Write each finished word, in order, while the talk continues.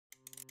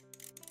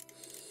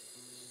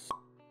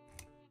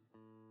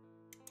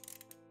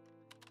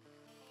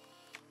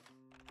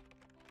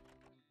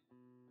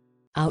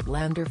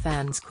Outlander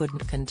fans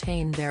couldn't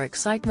contain their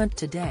excitement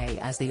today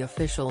as the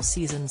official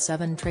Season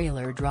 7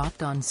 trailer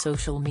dropped on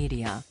social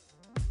media.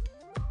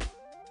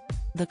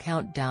 The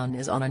countdown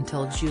is on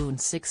until June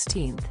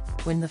 16,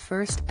 when the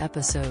first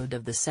episode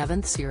of the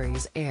 7th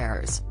series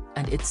airs,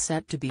 and it's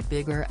set to be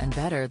bigger and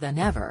better than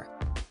ever.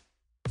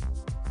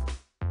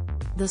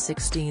 The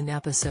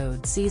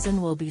 16-episode season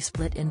will be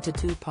split into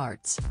 2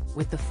 parts,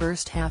 with the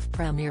first half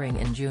premiering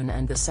in June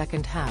and the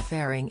second half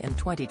airing in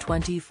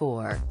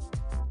 2024.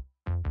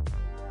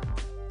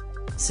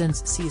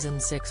 Since Season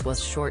 6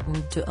 was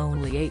shortened to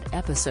only 8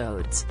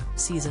 episodes,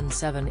 Season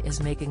 7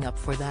 is making up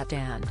for that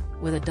and,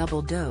 with a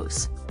double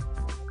dose.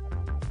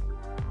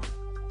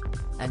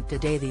 And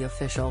today the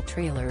official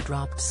trailer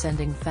dropped,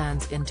 sending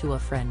fans into a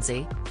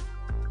frenzy.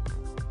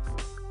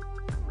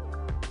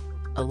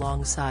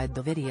 Alongside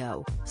the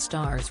video,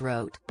 Stars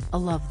wrote, "I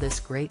love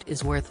this, great,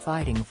 is worth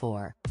fighting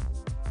for."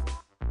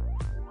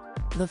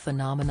 The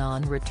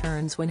phenomenon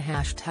returns when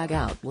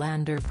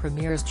 #Outlander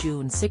premieres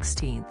June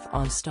 16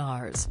 on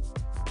Stars.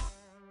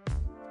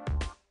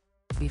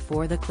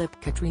 Before the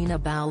clip, Katrina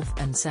Balfe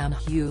and Sam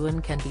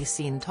Heughan can be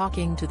seen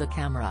talking to the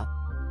camera.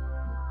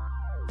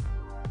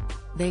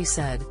 They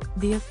said,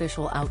 "The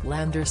official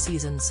Outlander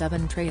Season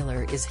 7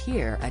 trailer is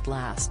here at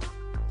last.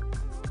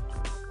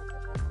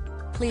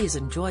 Please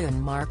enjoy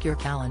and mark your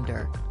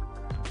calendar.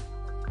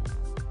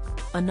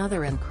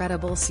 Another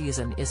incredible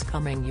season is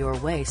coming your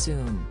way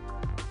soon."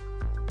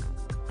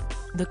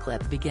 The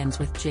clip begins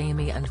with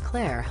Jamie and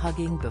Claire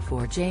hugging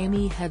before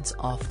Jamie heads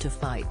off to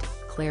fight.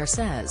 Claire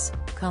says,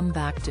 "Come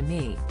back to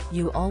me,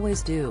 you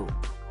always do."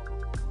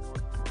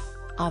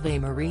 Ave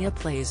Maria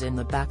plays in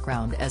the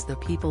background as the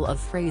people of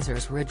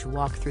Fraser's Ridge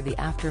walk through the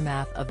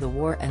aftermath of the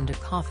war, and a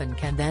coffin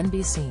can then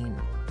be seen.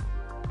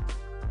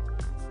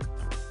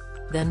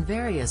 Then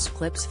various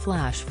clips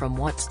flash from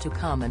what's to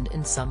come, and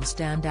in some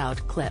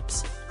standout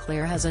clips,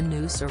 Claire has a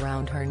noose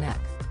around her neck.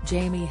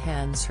 Jamie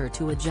hands her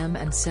to a gem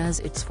and says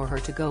it's for her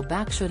to go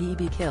back should he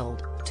be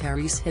killed.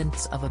 Therese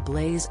hints of a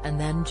blaze, and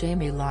then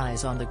Jamie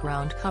lies on the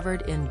ground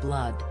covered in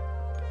blood.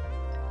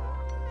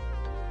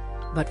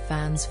 But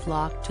fans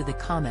flocked to the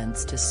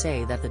comments to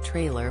say that the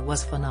trailer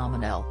was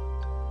phenomenal.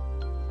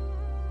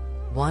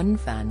 One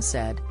fan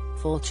said,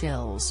 "Full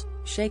chills,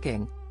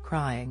 shaking,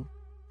 crying.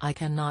 I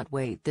cannot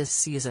wait, this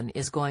season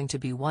is going to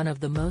be one of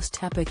the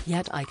most epic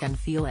yet, I can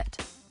feel it.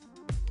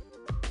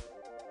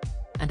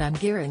 And I'm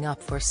gearing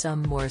up for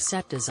some more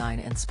set design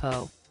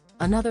inspo."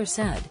 Another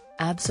said,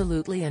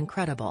 "Absolutely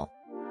incredible.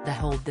 The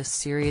hold this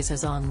series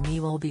has on me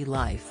will be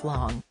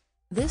lifelong.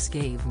 This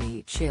gave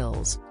me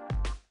chills."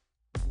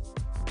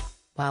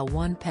 While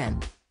one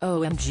penned,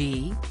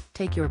 "OMG,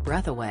 take your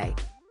breath away."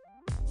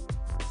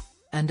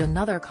 And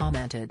another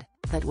commented,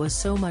 "That was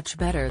so much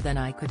better than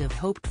I could have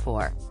hoped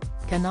for.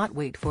 Cannot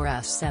wait for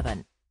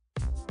S7.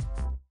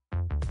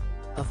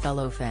 A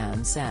fellow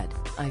fan said,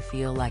 "I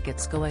feel like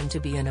it's going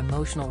to be an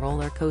emotional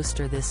roller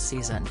coaster this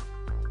season."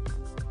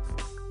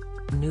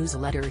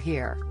 Newsletter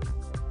here.